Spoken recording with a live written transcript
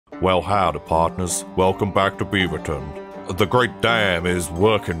Well, howdy, partners. Welcome back to Beaverton. The Great Dam is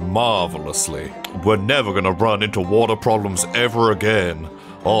working marvelously. We're never gonna run into water problems ever again.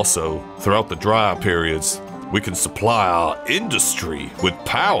 Also, throughout the dry periods, we can supply our industry with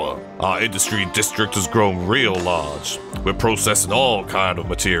power. Our industry district has grown real large. We're processing all kind of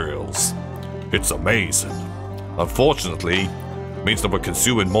materials. It's amazing. Unfortunately, it means that we're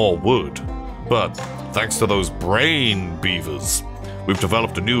consuming more wood. But thanks to those brain beavers, we've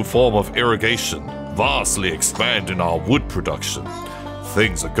developed a new form of irrigation, vastly expanding our wood production.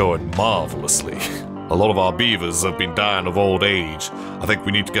 Things are going marvelously. A lot of our beavers have been dying of old age. I think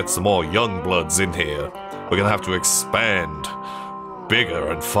we need to get some more young bloods in here. We're gonna have to expand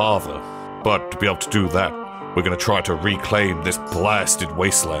bigger and farther. But to be able to do that, we're gonna try to reclaim this blasted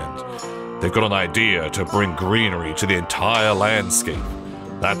wasteland. They've got an idea to bring greenery to the entire landscape.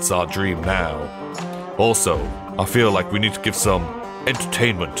 That's our dream now. Also, I feel like we need to give some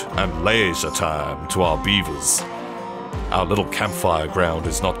entertainment and leisure time to our beavers. Our little campfire ground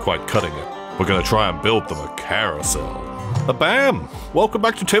is not quite cutting it. We're gonna try and build them a carousel. Bam! Welcome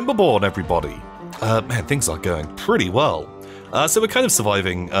back to Timberborn, everybody. Man, things are going pretty well. So we're kind of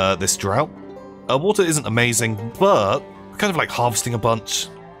surviving this drought. Water isn't amazing, but we're kind of like harvesting a bunch.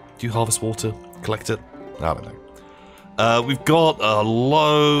 Do you harvest water? Collect it? I don't know. We've got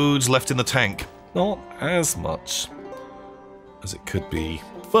loads left in the tank. Not as much as it could be,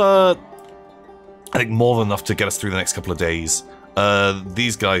 but I think more than enough to get us through the next couple of days.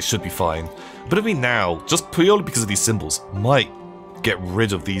 These guys should be fine. But I mean now, just purely because of these symbols, might get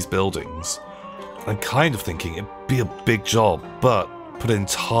rid of these buildings. I'm kind of thinking it'd be a big job, but put an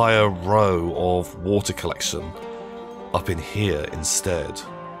entire row of water collection up in here instead.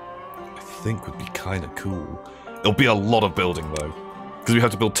 I think would be kind of cool. It'll be a lot of building though, because we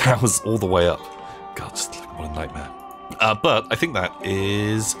have to build towers all the way up. God, just what a nightmare. But I think that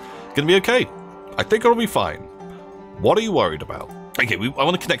is going to be okay. I think it'll be fine. What are you worried about? Okay, I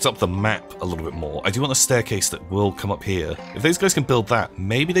want to connect up the map a little bit more. I do want a staircase that will come up here. If those guys can build that,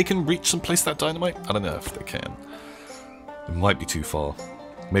 maybe they can reach and place that dynamite? I don't know if they can. It might be too far.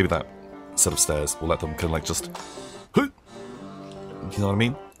 Maybe that set of stairs will let them kind of like just... You know what I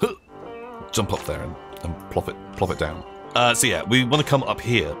mean? Jump up there and plop it down. So yeah, we want to come up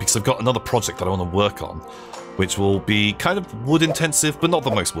here because I've got another project that I want to work on, which will be kind of wood intensive, but not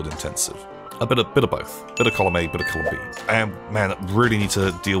the most wood intensive. A bit of both. Bit of column A, bit of column B. And man, I really need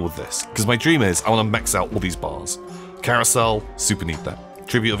to deal with this. Because my dream is I want to max out all these bars. Carousel, super need that.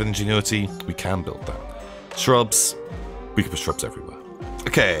 Tribute of Ingenuity, we can build that. Shrubs, we can put shrubs everywhere.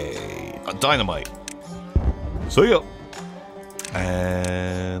 Okay, dynamite. So yeah.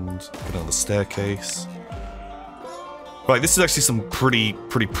 And put on the staircase. Right, this is actually some pretty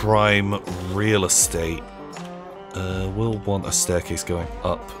prime real estate. We'll want a staircase going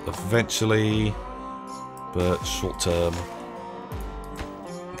up eventually, but short term,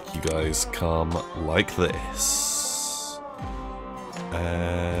 you guys come like this.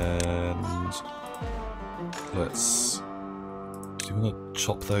 And let's... Do you want to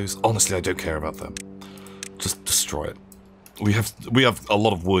chop those? Honestly, I don't care about them. Just destroy it. We have a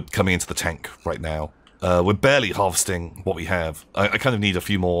lot of wood coming into the tank right now. We're barely harvesting what we have. I kind of need a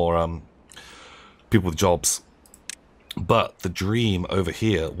few more people with jobs. But the dream over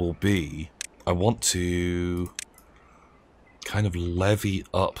here will be, I want to kind of levy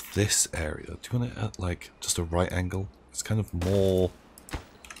up this area. Do you want it at like just a right angle? It's kind of more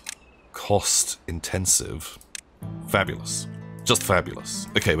cost intensive. Fabulous. Just fabulous.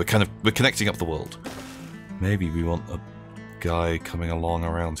 Okay, we're connecting up the world. Maybe we want a guy coming along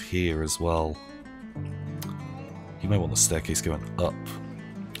around here as well. You might want the staircase going up.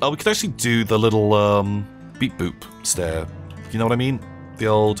 Oh, we could actually do the little beep boop stair. You know what I mean? The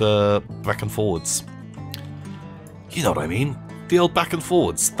old back and forwards. You know what I mean? The old back and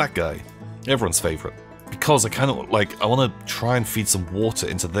forwards. That guy. Everyone's favourite. Because I kind of like, I want to try and feed some water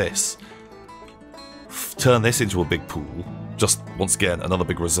into this. Turn this into a big pool. Just, once again, another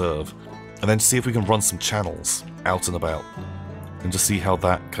big reserve. And then see if we can run some channels out and about. And just see how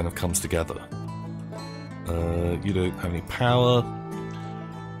that kind of comes together. You don't have any power.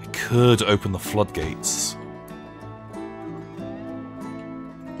 I could open the floodgates.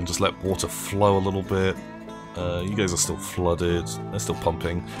 And just let water flow a little bit. You guys are still flooded. They're still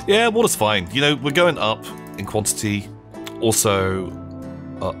pumping. Yeah, water's fine. You know, we're going up in quantity. Also,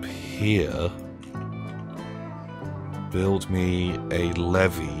 up here, build me a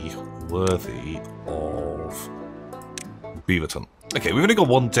levee worthy of Beaverton. Okay, we've only got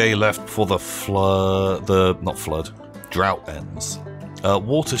 1 day left before the drought ends.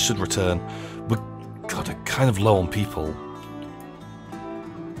 Water should return. We're kind of low on people.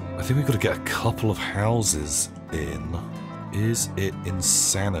 I think we've got to get a couple of houses in. Is it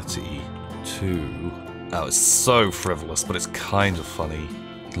insanity to... Oh, it's so frivolous, but it's kind of funny.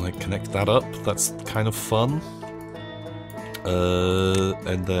 Like, connect that up. That's kind of fun.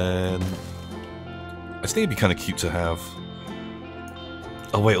 And then... I just think it'd be kind of cute to have...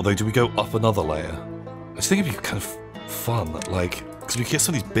 Oh wait, although do we go up another layer? I just think it'd be kind of fun, like... Because we get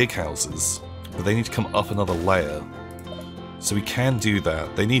some of these big houses, but they need to come up another layer. So we can do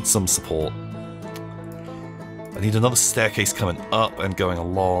that. They need some support. I need another staircase coming up and going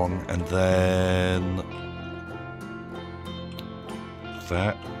along, and then...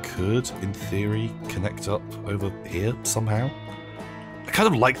 That could, in theory, connect up over here somehow. I kind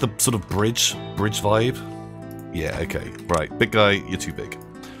of like the sort of bridge vibe. Yeah, okay, right. Big guy, you're too big.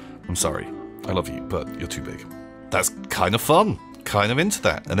 I'm sorry. I love you, but you're too big. That's kind of fun. Kind of into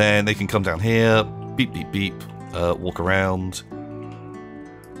that. And then they can come down here, beep, beep, beep, walk around.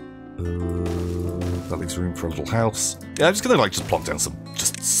 That leaves room for a little house. Yeah, I'm just gonna like just plonk down some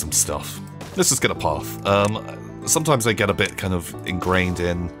stuff. Let's just get a path. Sometimes I get a bit kind of ingrained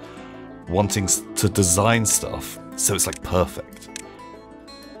in wanting to design stuff, so it's like perfect.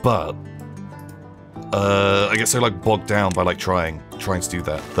 But I get so like bogged down by like trying to do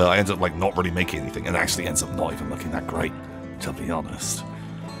that I end up like not really making anything, and it actually ends up not even looking that great, to be honest.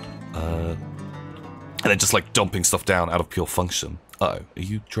 And then just like dumping stuff down out of pure function. Uh-oh, are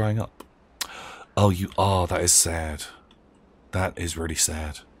you drying up? Oh, you are. That is sad. That is really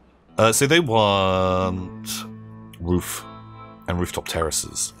sad. So they want roof and rooftop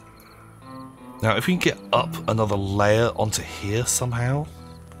terraces. Now, if we can get up another layer onto here somehow,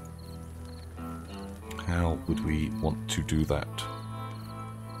 how would we want to do that?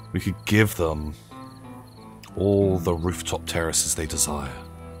 We could give them all the rooftop terraces they desire.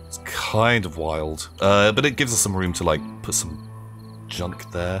 It's kind of wild, but it gives us some room to like put some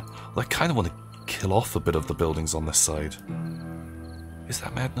junk there. I kind of want to kill off a bit of the buildings on this side. Is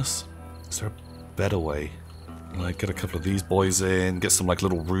that madness? Is there a better way? Like, get a couple of these boys in, get some like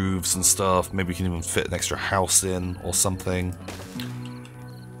little roofs and stuff. Maybe we can even fit an extra house in or something.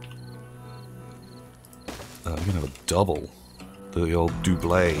 We're gonna have a double. The old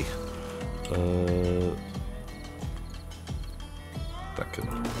double. That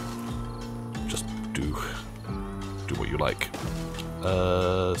can just do what you like.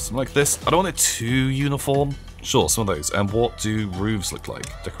 Something like this. I don't want it too uniform. Sure, some of those. And what do roofs look like?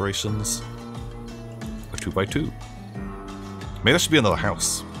 Decorations? A 2x2. Maybe that should be another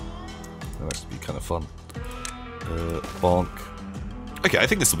house. That should be kind of fun. Bonk. Okay, I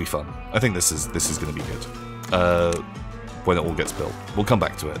think this will be fun. I think this is going to be good. When it all gets built, we'll come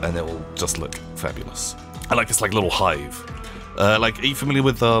back to it, and it will just look fabulous. I like this like little hive. Like, are you familiar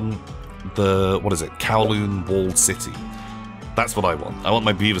with the what is it? Kowloon Walled City. That's what I want. I want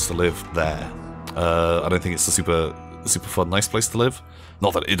my beavers to live there. I don't think it's a super fun, nice place to live.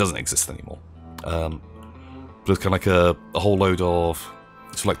 Not that it doesn't exist anymore. But it's kind of like a whole load of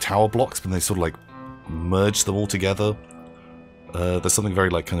sort of like tower blocks, but they sort of like merge them all together. There's something very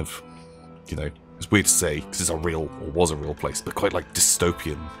like kind of, you know, it's weird to say because it's a real, or was a real place, but quite like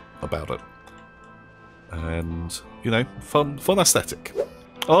dystopian about it. And, you know, fun aesthetic.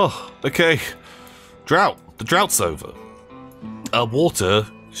 Oh, okay. Drought. The drought's over. Water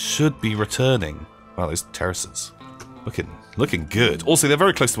should be returning. Wow, those terraces. Looking good. Also, they're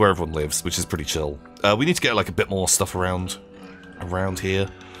very close to where everyone lives, which is pretty chill. We need to get like a bit more stuff around here.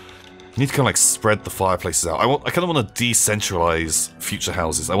 We need to kind of like spread the fireplaces out. I kind of want to decentralize future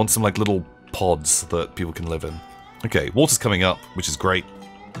houses. I want some like little pods that people can live in. Okay, water's coming up, which is great.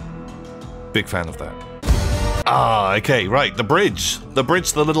 Big fan of that. Ah, okay, right, the bridge,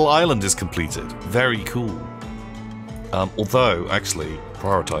 the little island is completed. Very cool. Although, actually,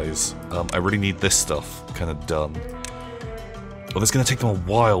 prioritize. I really need this stuff kind of done. Well, it's going to take them a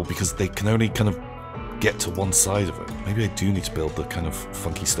while because they can only kind of get to one side of it. Maybe I do need to build the kind of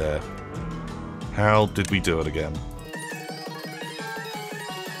funky stair. How did we do it again?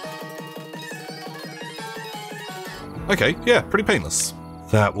 Okay, yeah, pretty painless.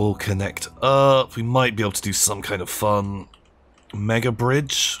 That will connect up. We might be able to do some kind of fun mega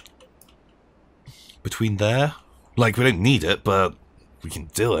bridge between there. Like, we don't need it, but we can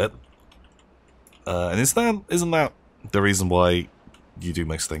do it. And isn't that the reason why you do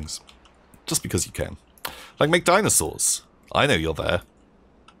most things? Just because you can. Like, make dinosaurs. I know you're there.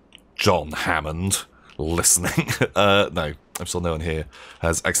 John Hammond, listening. No, I'm sure no one here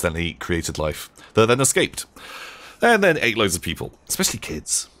has accidentally created life that then escaped. And then ate loads of people, especially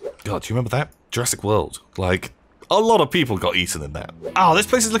kids. God, do you remember that? Jurassic World. Like, a lot of people got eaten in that. Oh, this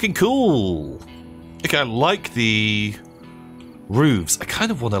place is looking cool. Okay, I like the roofs, I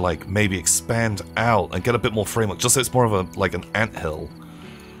kind of want to like maybe expand out and get a bit more framework, just so it's more of a like an anthill.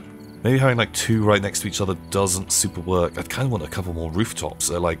 Maybe having like two right next to each other doesn't super work. I'd kind of want a couple more rooftops,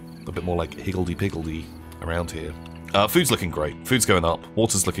 so like a bit more like higgledy-piggledy around here. Food's looking great. Food's going up.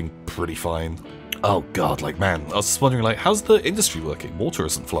 Water's looking pretty fine. Oh god, like man, I was just wondering like, how's the industry working? Water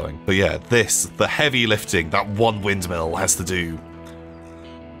isn't flowing. But yeah, the heavy lifting that one windmill has to do.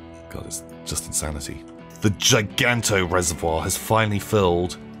 God, it's just insanity. The Giganto reservoir has finally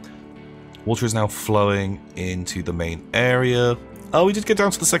filled. Water is now flowing into the main area. Oh, we did get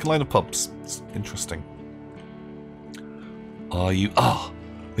down to the second line of pumps. It's interesting. Are you... Ah! Oh,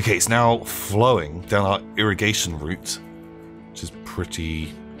 okay, it's now flowing down our irrigation route, which is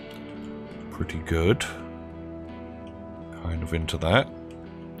pretty good. Kind of into that.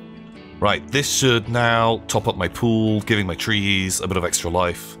 Right, this should now top up my pool, giving my trees a bit of extra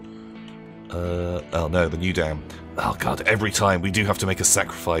life. Oh no, the new dam. Oh god, every time we do have to make a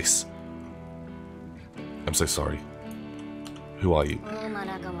sacrifice. I'm so sorry. Who are you?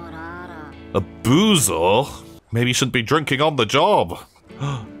 A boozer? Maybe you shouldn't be drinking on the job.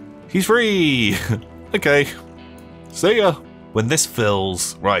 He's free! Okay. See ya! When this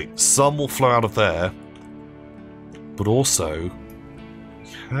fills, right, some will flow out of there. But also,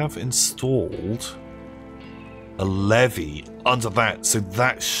 we have installed a levee under that, so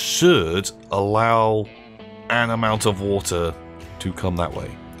that should allow an amount of water to come that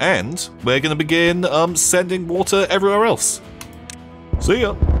way. And we're going to begin sending water everywhere else. See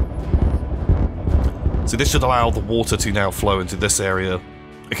ya! So this should allow the water to now flow into this area.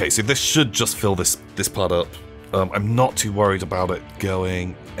 Okay, so this should just fill this part up. I'm not too worried about it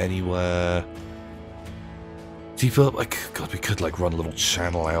going anywhere deeper. Like, god, we could like run a little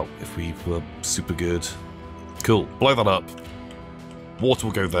channel out if we were super good. Cool, blow that up. Water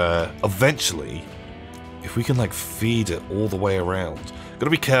will go there. Eventually, if we can like feed it all the way around. Gotta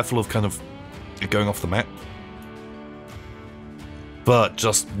be careful of kind of it going off the map. But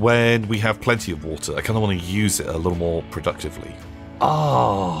just when we have plenty of water, I kind of want to use it a little more productively.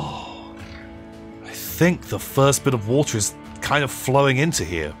 Oh, I think the first bit of water is kind of flowing into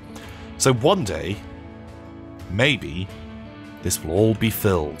here. So one day, maybe, this will all be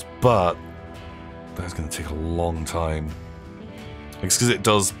filled, but that's going to take a long time. It's because it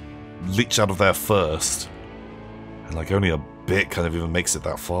does leach out of there first, and like only a bit kind of even makes it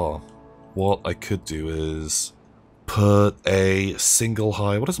that far. What I could do is put a single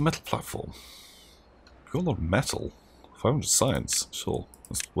high... What is a metal platform? We've got a lot of metal. 500 science. Sure.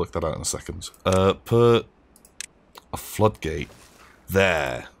 Let's work that out in a second. Put a floodgate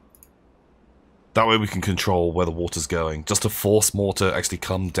there. That way we can control where the water's going. Just to force more to actually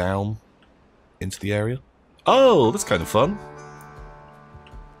come down into the area. Oh, that's kind of fun.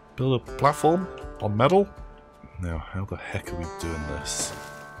 Build a platform on metal. Now, how the heck are we doing this?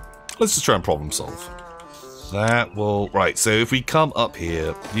 Let's just try and problem solve. That will... Right, so if we come up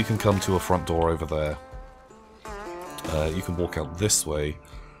here, you can come to a front door over there. You can walk out this way.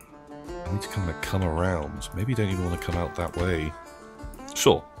 I need to kind of come around. Maybe you don't even want to come out that way.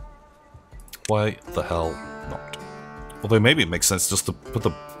 Sure. Why the hell not? Although maybe it makes sense just to put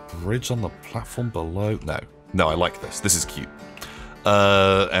the bridge on the platform below. No. No, I like this. This is cute.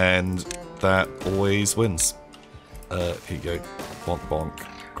 And that always wins. Here you go. Bonk bonk.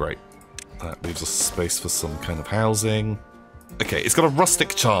 Great. That leaves us space for some kind of housing. Okay, it's got a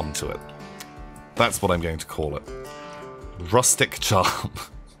rustic charm to it. That's what I'm going to call it. Rustic charm.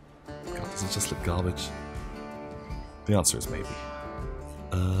 God, does it just look garbage? The answer is maybe.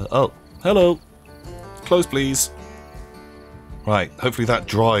 Oh, hello. Close, please. Right, hopefully that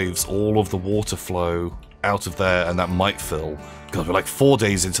drives all of the water flow out of there, and that might fill. God, we're like 4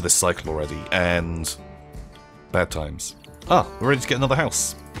 days into this cycle already, and bad times. Ah, we're ready to get another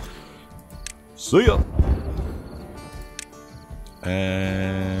house. See ya!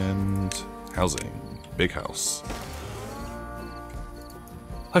 And housing. Big house.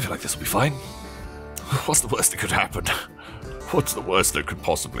 I feel like this will be fine. What's the worst that could happen? What's the worst that could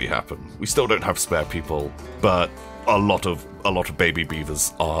possibly happen? We still don't have spare people, but a lot of baby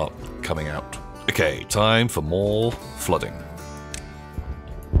beavers are coming out. Okay, time for more flooding.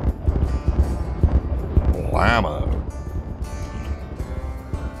 Blammo.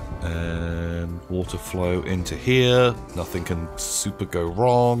 And water flow into here. Nothing can super go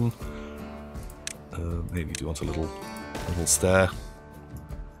wrong. Maybe do want a little stair.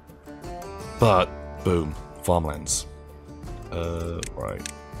 But, boom, farmlands. Right.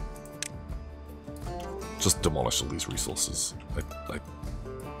 Just demolish all these resources. I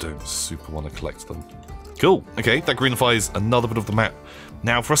don't super want to collect them. Cool. Okay, that greenifies another bit of the map.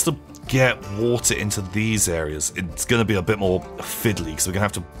 Now, for us to get water into these areas, it's going to be a bit more fiddly, because we're going to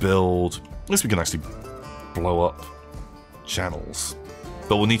have to build... At least we can actually blow up channels.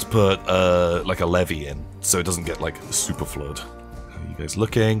 But we'll need to put, like, a levee in, so it doesn't get, like, a super flood. How are you guys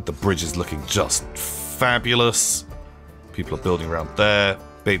looking? The bridge is looking just fabulous. People are building around there.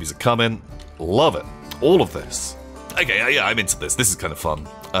 Babies are coming. Love it. All of this. Okay, yeah, I'm into this. This is kind of fun.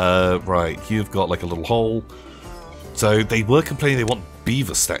 Right, you've got, like, a little hole. So they were complaining they want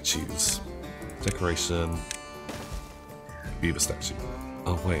beaver statues. Decoration. Beaver statue.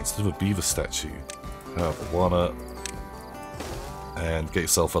 Oh wait, instead of a beaver statue, have a walnut. And get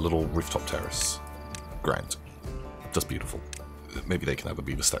yourself a little rooftop terrace. Grand. Just beautiful. Maybe they can have a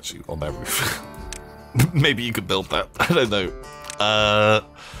beaver statue on their roof. Maybe you could build that. I don't know.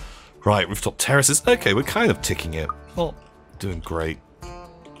 Right, rooftop terraces. Okay, we're kind of ticking it. Not doing great.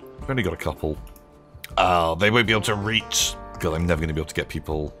 We've only got a couple. Oh, they won't be able to reach. God, I'm never going to be able to get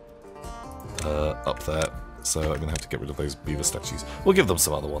people up there. So I'm going to have to get rid of those beaver statues. We'll give them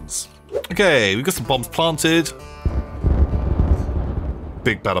some other ones. Okay, we've got some bombs planted.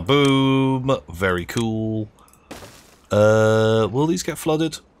 Big bada boom. Very cool. Will these get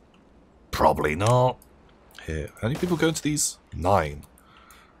flooded? Probably not. Here, how many people go into these? 9.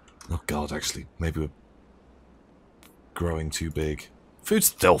 Oh god, actually, maybe we're growing too big. Food's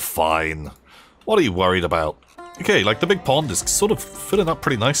still fine. What are you worried about? Okay, like the big pond is sort of filling up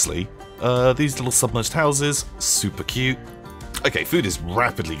pretty nicely. These little submerged houses, super cute. Okay, food is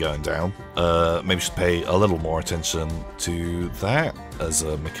rapidly going down. Maybe we should pay a little more attention to that as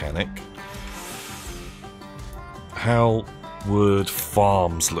a mechanic. How would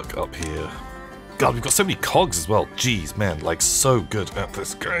farms look up here? God, we've got so many cogs as well. Jeez, man, like so good at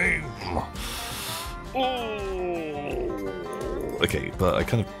this game. Oh. Okay, but I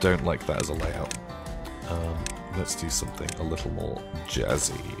kind of don't like that as a layout. Let's do something a little more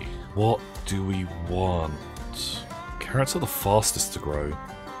jazzy. What do we want? Carrots are the fastest to grow.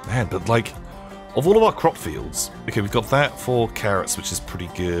 Man, but like, of all of our crop fields, okay, we've got that for carrots, which is pretty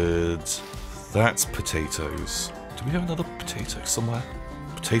good. That's potatoes. Do we have another potato somewhere?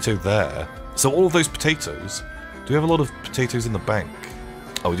 Potato there. So all of those potatoes, do we have a lot of potatoes in the bank?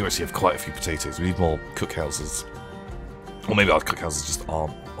 Oh, we do actually have quite a few potatoes. We need more cookhouses. Or maybe our cookhouses just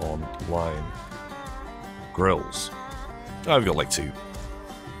aren't online. Grills. Oh, we've got like 2.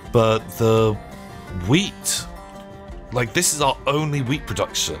 But the wheat, like this is our only wheat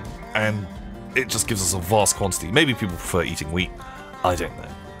production, and it just gives us a vast quantity. Maybe people prefer eating wheat. I don't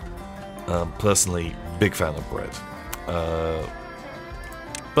know. Personally, big fan of bread.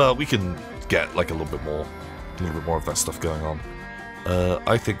 But we can get like a little bit more of that stuff going on.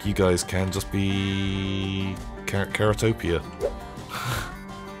 I think you guys can just be Carrotopia.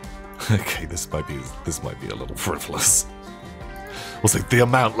 Okay, this might be a little frivolous. Also, the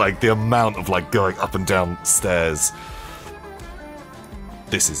amount of like going up and down stairs.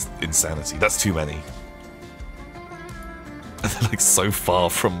 This is insanity. That's too many. And they're like so far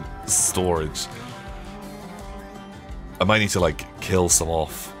from storage. I might need to like kill some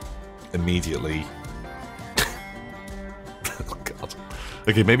off immediately. Oh god.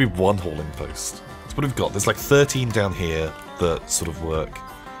 Okay, maybe 1 hauling post. That's what we've got. There's like 13 down here that sort of work.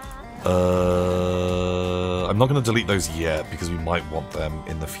 I'm not going to delete those yet because we might want them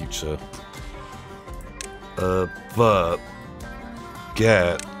in the future. But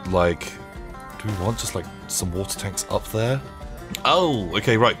get like, do we want just like some water tanks up there? Oh,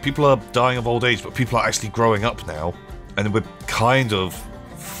 okay, right. People are dying of old age, but people are actually growing up now, and we're kind of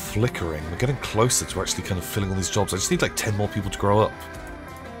flickering. We're getting closer to actually kind of filling all these jobs. I just need like 10 more people to grow up.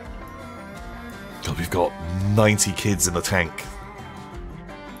 God, we've got 90 kids in the tank.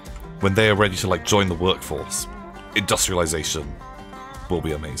 When they are ready to like join the workforce, industrialization will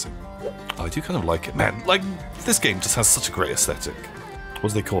be amazing. Oh, I do kind of like it, man. Like, this game just has such a great aesthetic.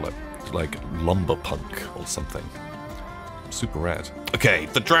 What do they call it? Like lumber punk or something. Super rad. Okay,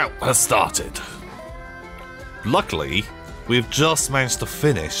 the drought has started. Luckily, we've just managed to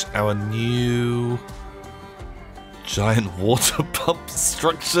finish our new giant water pump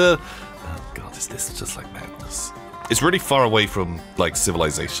structure. Oh god, is this just like madness? It's really far away from like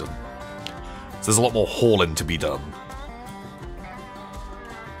civilization. So there's a lot more hauling to be done.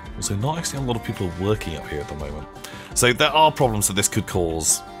 Also, not actually a lot of people are working up here at the moment. So there are problems that this could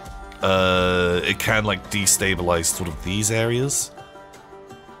cause. It can like destabilize sort of these areas.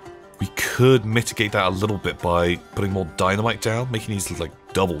 We could mitigate that a little bit by putting more dynamite down, making these like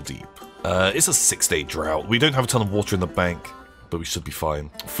double deep. It's a 6-day drought. We don't have a ton of water in the bank, but we should be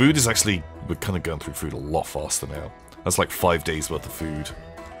fine. Food is actually, we're kind of going through food a lot faster now. That's like 5 days worth of food.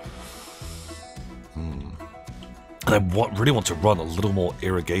 And I really want to run a little more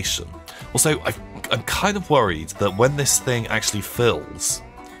irrigation. Also, I'm kind of worried that when this thing actually fills,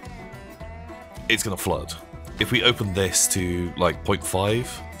 it's going to flood. If we open this to like 0.5,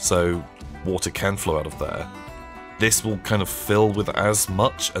 so water can flow out of there, this will kind of fill with as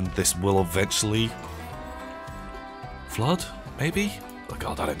much, and this will eventually flood, maybe? Oh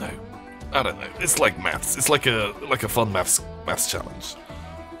god, I don't know. I don't know. It's like maths. It's like a fun maths challenge.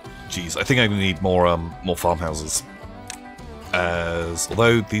 Jeez, I think I'm gonna need more farmhouses.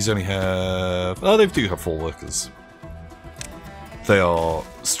 Although these only have they do have 4 workers. They are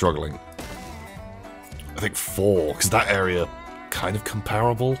struggling. I think 4, because that area kind of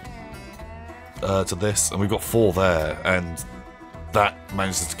comparable to this, and we've got 4 there, and that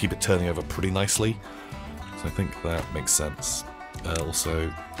manages to keep it turning over pretty nicely. So I think that makes sense.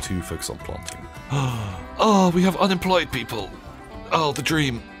 Also, to focus on planting. Oh, we have unemployed people. Oh, the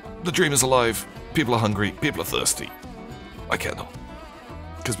dream. The dream is alive. People are hungry. People are thirsty. I cannot.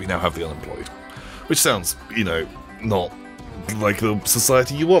 Because we now have the unemployed. Which sounds, you know, not like the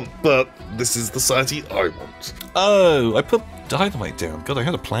society you want, but this is the society I want. Oh, I put dynamite down. God, I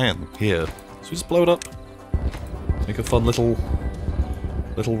had a plan here. So we just blow it up. Make a fun little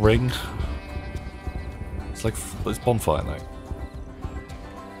ring. It's like it's bonfire now.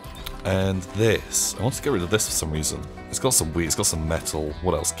 And this, I want to get rid of this for some reason. It's got some wheat, it's got some metal.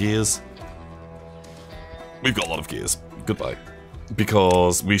 What else? Gears. We've got a lot of gears. Goodbye.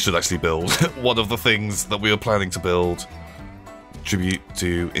 Because we should actually build one of the things that we were planning to build. Tribute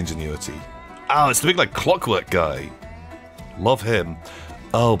to ingenuity. Oh, it's the big like clockwork guy. Love him.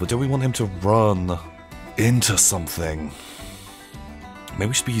 Oh, but don't we want him to run into something? Maybe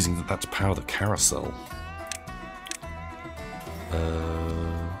we should be using that to power the carousel.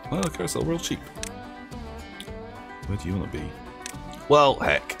 Well, carousel real cheap. Where do you want to be? Well,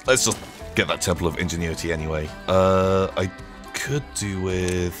 heck, let's just get that Temple of Ingenuity anyway. I could do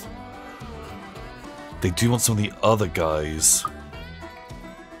with... They do want some of the other guys.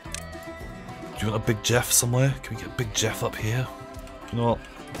 Do you want a Big Jeff somewhere? Can we get Big Jeff up here? You know what?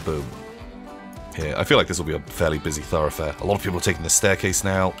 Boom. Here, I feel like this will be a fairly busy thoroughfare. A lot of people are taking the staircase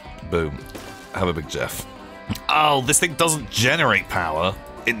now. Boom. Have a Big Jeff. Oh, this thing doesn't generate power.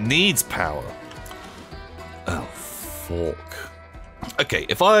 It needs power. Oh, fork. Okay,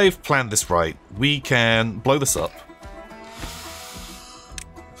 if I've planned this right, we can blow this up.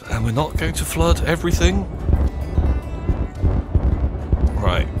 And we're not going to flood everything.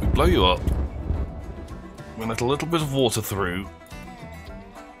 Right, we blow you up. We let a little bit of water through.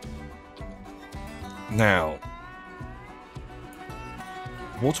 Now,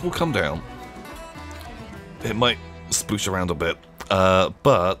 water will come down. It might sploosh around a bit,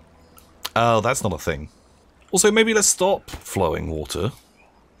 but oh, that's not a thing. Also, maybe let's stop flowing water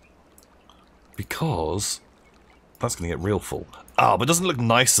because that's going to get real full. Ah, but doesn't it look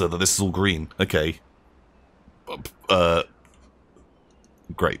nicer that this is all green? Okay.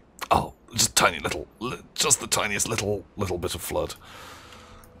 Great. Oh, just tiny little, just the tiniest little bit of flood.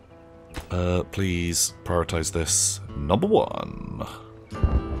 Please prioritize this. Number 1.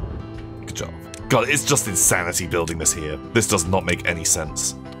 Good job. God, it's just insanity building this here. This does not make any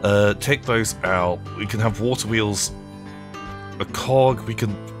sense. Take those out. We can have water wheels. A cog we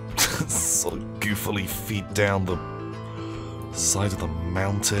can sort of goofily feed down the side of the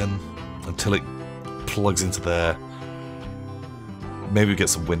mountain until it plugs into there. Maybe we get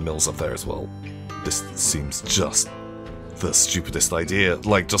some windmills up there as well. This seems just the stupidest idea.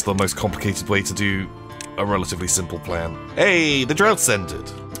 Like, just the most complicated way to do a relatively simple plan. Hey, the drought's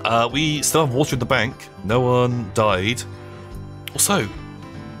ended. We still have water in the bank. No one died. Also,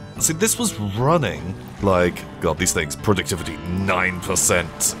 see, this was running like, God, these things, productivity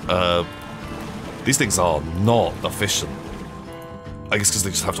 9%. These things are not efficient. I guess because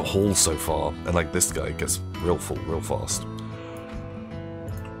they just have to haul so far, and like this guy gets real full real fast.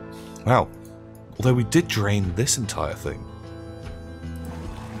 Wow. Although we did drain this entire thing.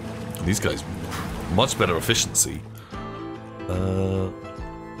 These guys, much better efficiency.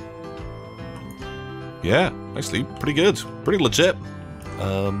 Yeah, actually, pretty good. Pretty legit.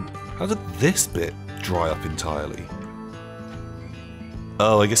 How did this bit dry up entirely?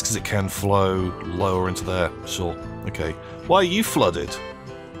 Oh, I guess because it can flow lower into there. Sure. Okay. Why are you flooded?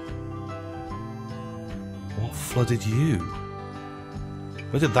 What flooded you?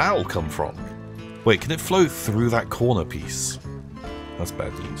 Where did that all come from? Wait, can it flow through that corner piece? That's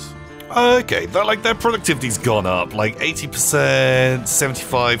bad news. Okay, their productivity's gone up. Like 80%,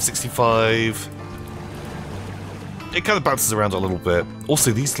 75, 65. It kind of bounces around a little bit.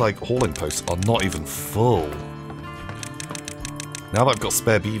 Also, these like hauling posts are not even full. Now that I've got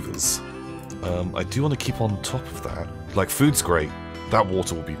spare beavers, I do want to keep on top of that. Like, food's great, That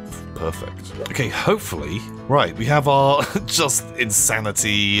water will be perfect. Okay, hopefully. Right, we have our just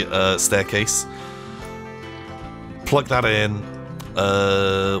insanity staircase. Plug that in.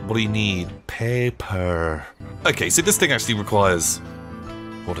 What do you need? Paper. Okay, so this thing actually requires...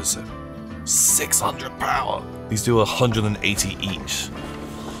 What is it? 600 power. These do 180 each.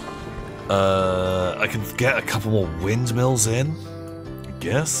 I can get a couple more windmills in, I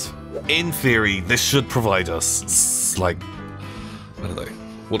guess. In theory, this should provide us, like, I don't know,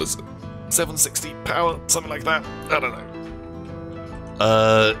 what is it? 760 power, something like that? I don't know.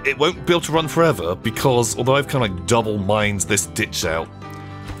 It won't be able to run forever because, although I've kind of like double mined this ditch out,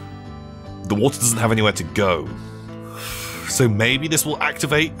 the water doesn't have anywhere to go. So maybe this will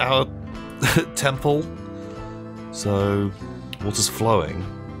activate our temple. So, water's flowing.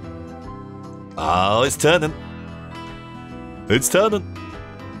 Oh, it's turning. It's turning.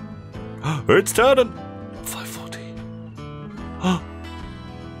 It's turning. 540.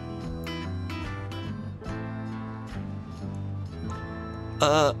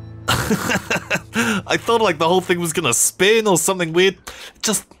 I thought like the whole thing was gonna spin or something weird. It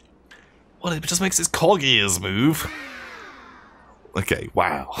just makes its cog ears move. Okay,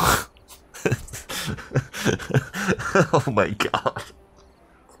 wow. Oh my god.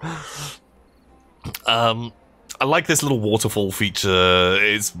 I like this little waterfall feature.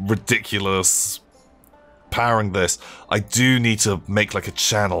 It's ridiculous. Powering this, I do need to make like a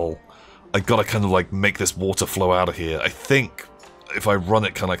channel. I gotta kind of like make this water flow out of here. I think if I run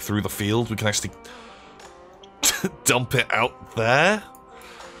it kind of like through the field, we can actually dump it out there.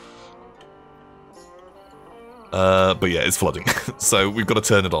 But yeah, it's flooding, so we've got to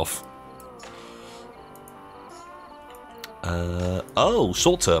turn it off. Oh,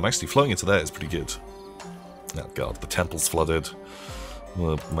 short term, actually flowing into there is pretty good. Oh god, the temple's flooded.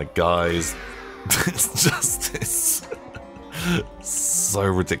 Oh, my guys. it's so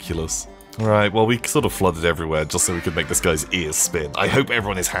ridiculous. Right, well, we sort of flooded everywhere just so we could make this guy's ears spin. I hope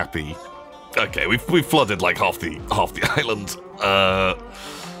everyone is happy. Okay, we've flooded like half the island.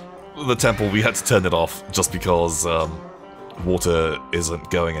 The temple, we had to turn it off just because water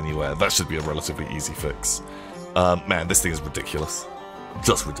isn't going anywhere. That should be a relatively easy fix. Man, this thing is ridiculous.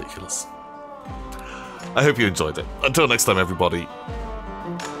 Just ridiculous. I hope you enjoyed it. Until next time, everybody.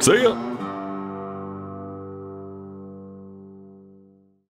 See ya!